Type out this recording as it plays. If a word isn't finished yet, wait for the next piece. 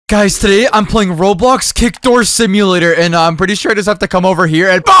Guys, today I'm playing Roblox Kick Door Simulator, and I'm pretty sure I just have to come over here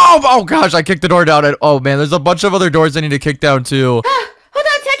and boom! Oh gosh, I kicked the door down, and oh man, there's a bunch of other doors I need to kick down too. Hold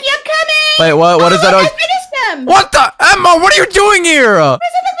on, Techy, I'm coming! Wait, what is that? I finished them! What the? Emma, what are you doing here? What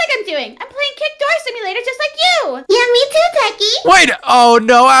does it look like I'm doing? I'm playing Kick Door Simulator just like you! Yeah, me too, Techy. Wait, oh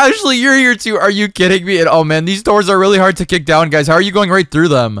no, Ashley, you're here too. Are you kidding me? And oh man, these doors are really hard to kick down, guys. How are you going right through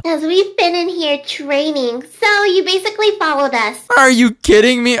them? Because we've been in here training, so you basically followed us. Are you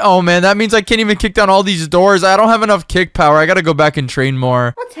kidding me? Oh man, that means I can't even kick down all these doors. I don't have enough kick power. I gotta go back and train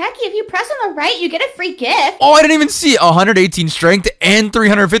more. Well, Techy, if you press on the right, you get a free gift. Oh, I didn't even see 118 strength and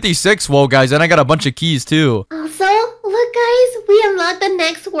 356. Whoa, guys, and I got a bunch of keys too. Also, look guys, we unlocked the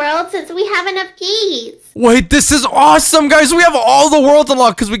next world since we have enough keys. Wait, this is awesome, guys. We have all the worlds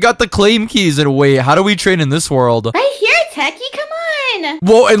unlocked because we got the claim keys. And wait, how do we train in this world? Right here, Techy, come on.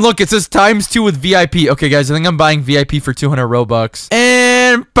 Whoa, and look, it says ×2 with VIP. Okay, guys, I think I'm buying VIP for 200 Robux.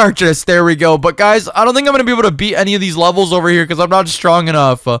 And purchase. There we go. But guys, I don't think I'm going to be able to beat any of these levels over here because I'm not strong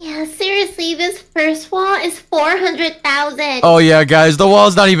enough. Yeah, seriously, this first wall is 400,000. Oh, yeah, guys, the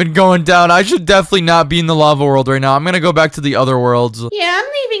wall's not even going down. I should definitely not be in the lava world right now. I'm going to go back to the other worlds. Yeah,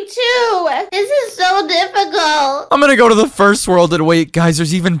 I'm leaving too. This is so difficult. I'm going to go to the first world and wait, guys,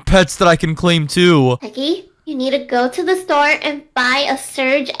 there's even pets that I can claim too. Techy, you need to go to the store and buy a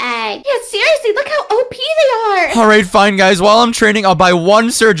surge egg. Yeah, seriously, look how OP they are. All right, fine, guys. While I'm training, I'll buy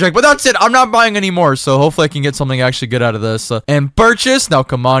one surge egg, but that's it. I'm not buying any more, so hopefully I can get something actually good out of this. And purchase. Now,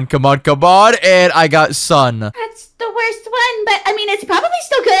 come on, come on, come on. And I got sun. That's the worst one, but I mean, it's probably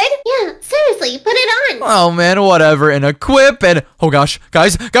still good. Yeah, seriously, put it on. Oh, man, whatever. And equip. And, oh, gosh.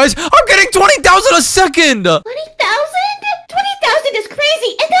 Guys, I'm getting 20,000 a second. 20,000? 20,000 is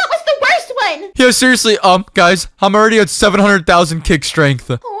crazy, and that was the worst one. Yeah, seriously, guys, I'm already at 700,000 kick strength.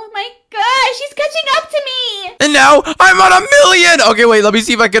 Oh my gosh, she's catching up to me. And now I'm at 1,000,000. Okay, wait, let me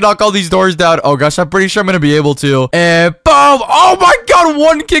see if I can knock all these doors down. Oh gosh, I'm pretty sure I'm gonna be able to. And boom! Oh my god,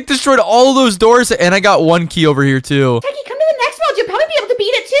 one kick destroyed all those doors, and I got one key over here too. Techy, come to the next world. You'll probably be able to beat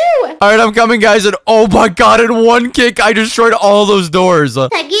it too. All right, I'm coming, guys, and oh my god, in one kick, I destroyed all those doors.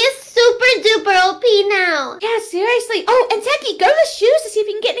 Techy is super duper OP now. Yeah, seriously. Oh, and Techy, go to the shoes to see if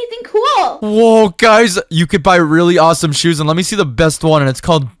you can get anything cool. Whoa, guys, you could buy really awesome shoes, and let me see the best one, and it's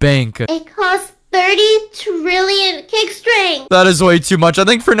called Bank. It costs 30 trillion kick strength. That is way too much. I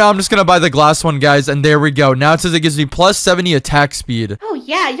think for now, I'm just going to buy the glass one, guys. And there we go. Now it says it gives me plus 70 attack speed. Oh,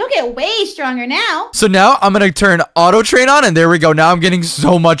 yeah. You'll get way stronger now. So now I'm going to turn auto train on. And there we go. Now I'm getting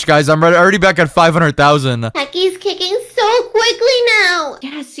so much, guys. I'm already back at 500,000. Techy's kicking so quickly now.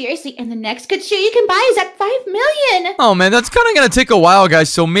 Yeah, seriously. And the next good shoe you can buy is at 5 million. Oh, man. That's kind of going to take a while, guys.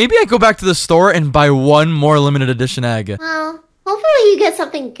 So maybe I go back to the store and buy one more limited edition egg. Well, hopefully you get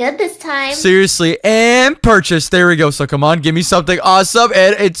something good this time. Seriously, and purchase. There we go. So come on, give me something awesome.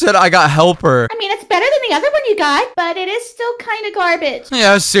 And it said I got helper. I mean, it's better than the other one you got, but it is still kind of garbage.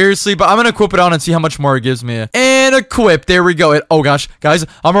 Yeah, seriously, but I'm going to equip it on and see how much more it gives me. And equip. There we go. Oh gosh, guys,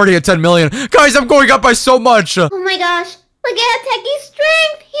 I'm already at 10 million. Guys, I'm going up by so much. Oh my gosh. Look at Techy's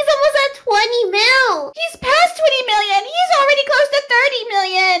strength. He's almost at 20 mil. He's past 20 million. He's already close to 30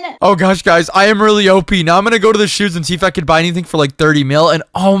 million. Oh gosh, guys, I am really OP. Now I'm going to go to the shoes and see if I can buy anything for like 30 mil. And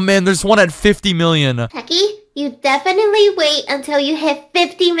oh man, there's one at 50 million. Techy, you definitely wait until you hit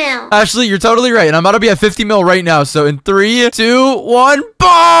 50 mil. Actually, you're totally right. And I'm about to be at 50 mil right now. So in 3, 2, 1,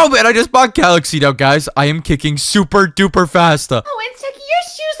 boom! And I just bought Galaxy now, guys. I am kicking super duper fast. Oh, and Techy, your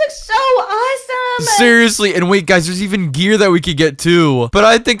shoes look so awesome. Seriously, and wait, guys, there's even gear that we could get too. But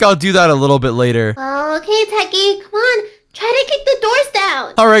I think I'll do that a little bit later. Okay, Techy, come on. Try to kick the doors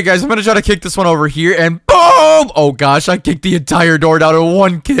down. All right, guys, I'm going to try to kick this one over here, and boom! Oh, gosh, I kicked the entire door down in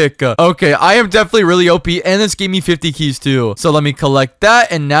one kick. Okay, I am definitely really OP, and this gave me 50 keys, too. So let me collect that,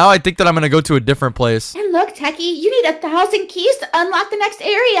 and now I think that I'm going to go to a different place. And look, Techy, you need 1,000 keys to unlock the next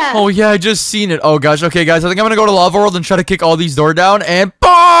area. Oh, yeah, I just seen it. Oh, gosh. Okay, guys, I think I'm going to go to Lava World and try to kick all these doors down, and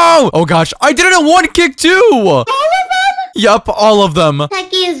boom! Oh, gosh, I did it in one kick, too! All of them? Yup, all of them.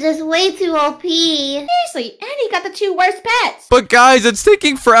 Techy is just way too OP. Seriously, and he got the 2 worst pets. But guys, it's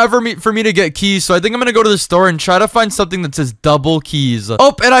taking forever for me to get keys, so I think I'm gonna go to the store and try to find something that says double keys.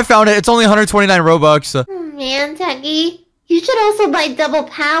 Oh, and I found it. It's only 129 Robux. Oh man, Techy. You should also buy double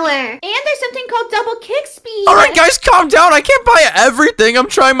power. And there's something called double kick speed. All right, guys, calm down. I can't buy everything. I'm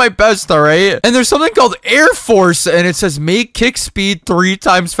trying my best, all right? And there's something called Air Force, and it says make kick speed 3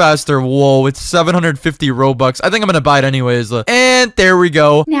 times faster. Whoa, it's 750 Robux. I think I'm going to buy it anyways. And there we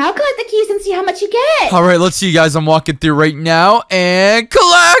go. Now collect the keys and see how much you get. All right, let's see, guys. I'm walking through right now and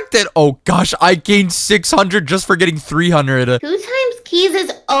collect it. Oh, gosh, I gained 600 just for getting 300. 2 times keys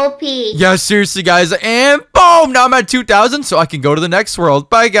is OP. Yeah, seriously, guys. And boom, now I'm at 2,000, so I can go to the next world.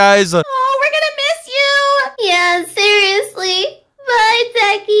 Bye, guys. Oh, we're gonna miss you. Yeah, seriously. Bye,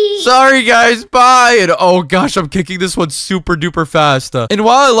 Techy. Sorry, guys. Bye. And oh, gosh, I'm kicking this one super duper fast. And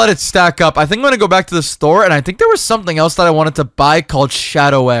while I let it stack up, I think I'm going to go back to the store. And I think there was something else that I wanted to buy called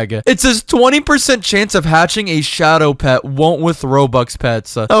Shadow Egg. It says 20% chance of hatching a shadow pet, won't with Robux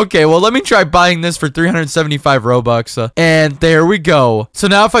pets. Okay, well, let me try buying this for 375 Robux. And there we go. So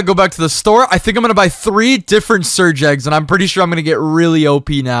now if I go back to the store, I think I'm going to buy 3 different Surge Eggs. And I'm pretty sure I'm going to get really OP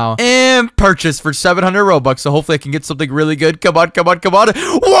now. And purchase for 700 Robux. So hopefully I can get something really good. Come on, come on, come on.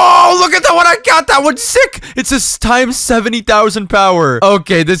 Whoa, look at that one. I got that one. Sick. It says times 70,000 power.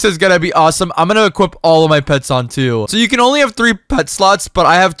 Okay, this is gonna be awesome. I'm gonna equip all of my pets on too. So you can only have 3 pet slots, but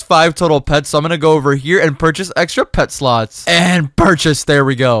I have 5 total pets. So I'm gonna go over here and purchase extra pet slots. And purchase. There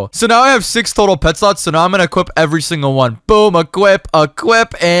we go. So now I have 6 total pet slots. So now I'm gonna equip every single one. Boom, equip,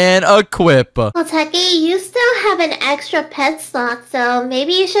 equip, and equip. Well, Techy, you still have an extra pet slot, so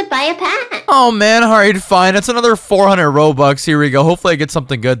maybe you should buy a pet. Oh man, alright, fine. It's another 400 Robux. Here we go. Hopefully I get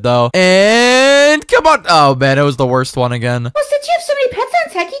something good though. And come on. Oh man, it was the worst one again. Well, since you have so many pets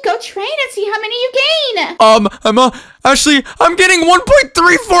on Techy, go train and see how many you gain. Actually, I'm getting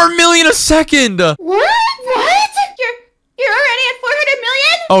 1.34 million a second. What? You're already at 400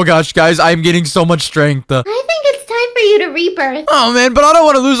 million? Oh gosh, guys, I'm getting so much strength. I think it's time for you to rebirth. Oh man, but I don't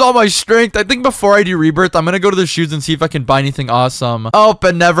want to lose all my strength. I think before I do rebirth, I'm gonna go to the shoes and see if I can buy anything awesome. Oh,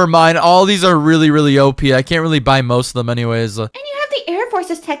 but never mind. All these are really, really OP. I can't really buy most of them anyways. And you have the Air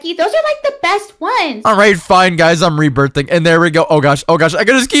Forces, Techy. Those are like the best ones. All right, fine, guys. I'm rebirthing. And there we go. Oh gosh. I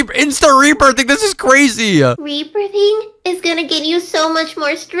can just keep insta-rebirthing. This is crazy. Rebirthing is gonna give you so much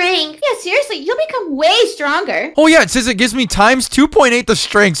more strength. Yeah, seriously, you'll become way stronger. Oh yeah, it says it gives me times 2.8 the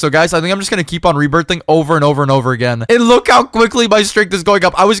strength. So guys, I think I'm just gonna keep on rebirthing over and over and over again. And look how quickly my strength is going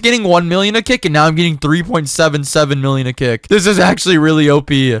up. I was getting 1 million a kick, and now I'm getting 3.77 million a kick. This is actually really OP.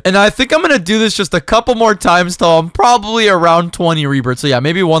 And I think I'm gonna do this just a couple more times till I'm probably around 20 rebirths. So yeah,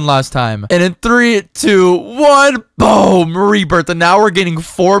 maybe one last time. And in 3, 2, 1, boom, rebirth. And now we're getting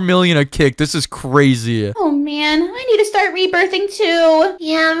 4 million a kick. This is crazy. Oh man, I need to start rebirthing too.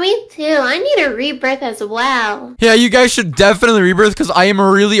 Yeah, me too. I need a rebirth as well. Yeah, you guys should definitely rebirth because I am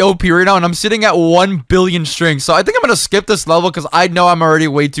really OP right now and I'm sitting at 1 billion strength. So I think I'm going to skip this level because I know I'm already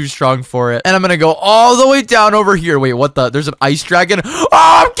way too strong for it. And I'm going to go all the way down over here. Wait, what the? There's an ice dragon. Oh,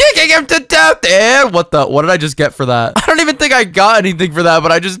 I'm kicking him to death. And what did I just get for that? I don't even think I got anything for that,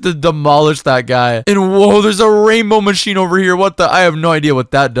 but I just demolished that guy. And whoa, there's a rainbow machine over here. What the? I have no idea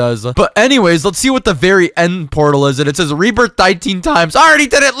what that does. But anyways, let's see what the very end portal is. And it says rebirth 19 times. I already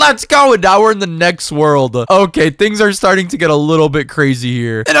did it. Let's go. And now we're in the next world. Okay, things are starting to get a little bit crazy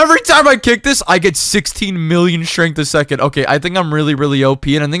here. And every time I kick this, I get 16 million strength a second. Okay, I think I'm really, really OP.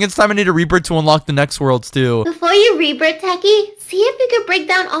 And I think it's time I need a rebirth to unlock the next worlds too. Before you rebirth, Techy, see if you can break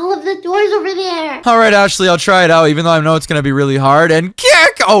down all of the doors over there. All right, Ashley, I'll try it out, even though I know it's going to be really hard. And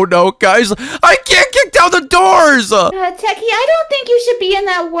kick! Oh, no, guys. I can't kick down the doors! Techy, I don't think you should be in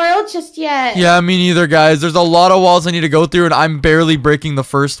that world just yet. Yeah, me neither, guys. There's a lot of walls I need to go through, and I'm barely breaking the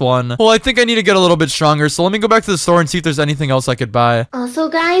first one. Well, I think I need to get a little bit stronger, so let me go back to the store and see if there's anything else I could buy. Also,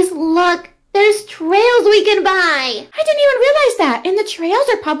 guys, look. There's trails we can buy. I didn't even realize that. And the trails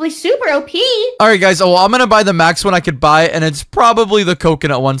are probably super OP. All right, guys. Oh, well, I'm going to buy the max one I could buy, and it's probably the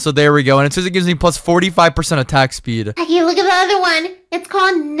coconut one. So there we go. And it says it gives me plus 45% attack speed. Okay, look at the other one. It's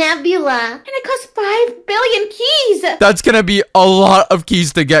called Nebula. And it costs 5 billion keys. That's going to be a lot of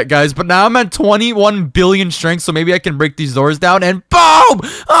keys to get, guys. But now I'm at 21 billion strength, so maybe I can break these doors down. And boom!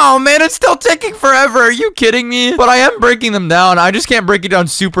 Oh, man, it's still ticking forever. Are you kidding me? But I am breaking them down. I just can't break it down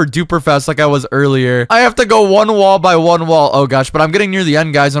super duper fast like I was earlier. I have to go one wall by one wall. Oh, gosh, but I'm getting near the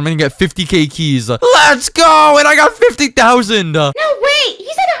end, guys. I'm going to get 50k keys. Let's go! And I got 50,000. No, wait. He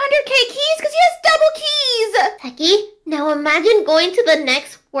said 100k keys because he has double keys. Techy, now imagine going to the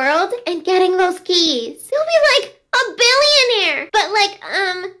next world and getting those keys. You'll be like a billionaire, but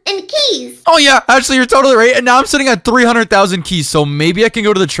in keys. Oh yeah, actually you're totally right. And now I'm sitting at 300,000 keys, so maybe I can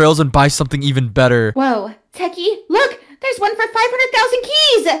go to the trails and buy something even better. Whoa, Techy, look, there's one for 500,000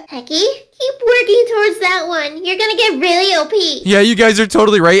 keys. Techy, keep working towards that one. You're gonna get really OP. Yeah, you guys are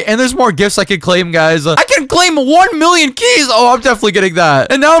totally right. And there's more gifts I can claim, guys. I can claim 1 million keys. Oh, I'm definitely getting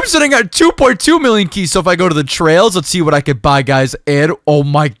that. And now I'm sitting at 2.2 million keys. So if I go to the trails, let's see what I could buy, guys. And oh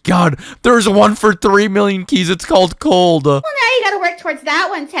my god, there's one for 3 million keys. It's called Cold. Well, now you gotta work towards that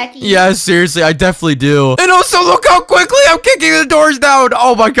one, Techy. Yeah, seriously, I definitely do. And also, look how quickly I'm kicking the doors down.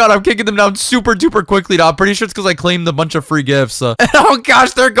 Oh my god, I'm kicking them down super duper quickly now. I'm pretty sure it's because I claimed a bunch of free gifts. And oh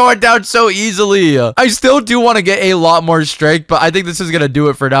gosh, they're going down so easily. I still do want to get a lot more strength, but I think this is gonna do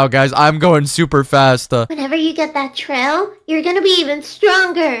it for now, guys. I'm going super fast. Whenever you get that trail, you're gonna be even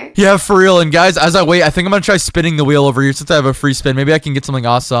stronger. Yeah, for real. And guys, as I wait, I think I'm gonna try spinning the wheel over here since I have a free spin. Maybe I can get something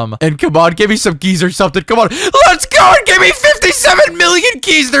awesome. And come on, give me some keys or something. Come on, let's go and give me 57 million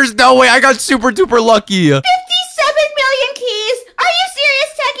keys. There's no way. I got super duper lucky. 57 million keys. Are you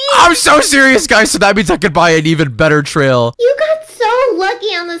serious, Techy? I'm so serious, guys. So that means I could buy an even better trail. You got so lucky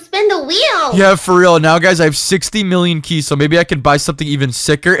on the spin the wheel. Yeah, for real. Now, guys, I have 60 million keys, so maybe I can buy something even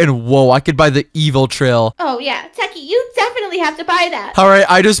sicker. And whoa, I could buy the evil trail. Oh, yeah. Techy, you definitely have to buy that. All right,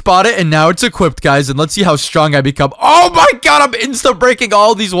 I just bought it, and now it's equipped, guys. And let's see how strong I become. Oh my god, I'm insta-breaking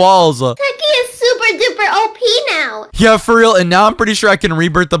all these walls. Techy is super duper OP now. Yeah, for real. And now I'm pretty sure I can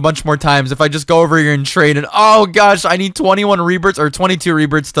rebirth a bunch more times if I just go over here and train. And oh gosh, I need 21 rebirths or 22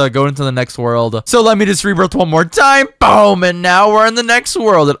 rebirths to go into the next world. So let me just rebirth one more time. Boom. And now we're in the next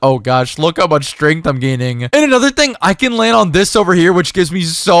world. And oh gosh, look how much strength I'm gaining. And another thing, I can land on this over here, which gives me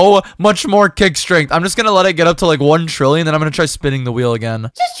so much more kick strength. I'm just going to let it get up to like 1 trillion. Then I'm going to try spinning the wheel again.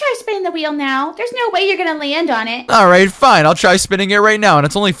 Just try spinning the wheel now. There's no way you're going to land on it. All right, fine. I'll try spinning it right now. And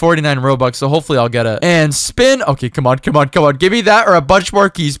it's only 49 Robux, so hopefully I'll get it. And spin. Okay, come on, come on, come on. Give me that or a bunch more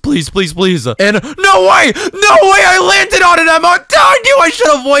keys. Please, please, please. And no way! No way! I landed on it, Emma! I knew I should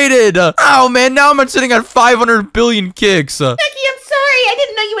have waited! Oh, man, now I'm sitting at 500 billion kicks. Techy, I'm sorry. I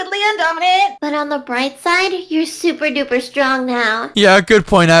didn't know you would land on it. But on the bright side, you're super duper strong now. Yeah, good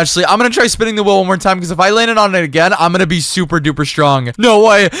point, Ashley. I'm gonna try spinning the wheel one more time, because if I landed on it again, I'm gonna be super duper strong. No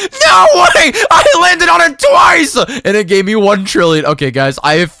way! No way! I landed on it twice! And it gave me 1 trillion. Okay, guys,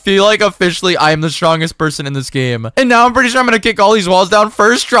 I feel like officially I am the strongest person in this game. And now I'm pretty sure I'm gonna kick all these walls down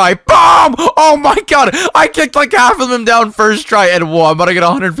first try. Boom! Oh my god! I kicked like half of them down first try. And whoa, I'm about to get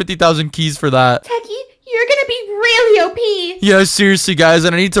 150,000 keys for that. Techy, you're gonna be really OP. Yeah, seriously, guys.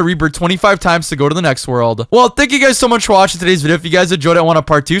 And I need to rebirth 25 times to go to the next world. Well, thank you guys so much for watching today's video. If you guys enjoyed it and want a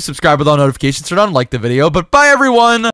part 2, subscribe with all notifications turned on, like the video. But bye, everyone!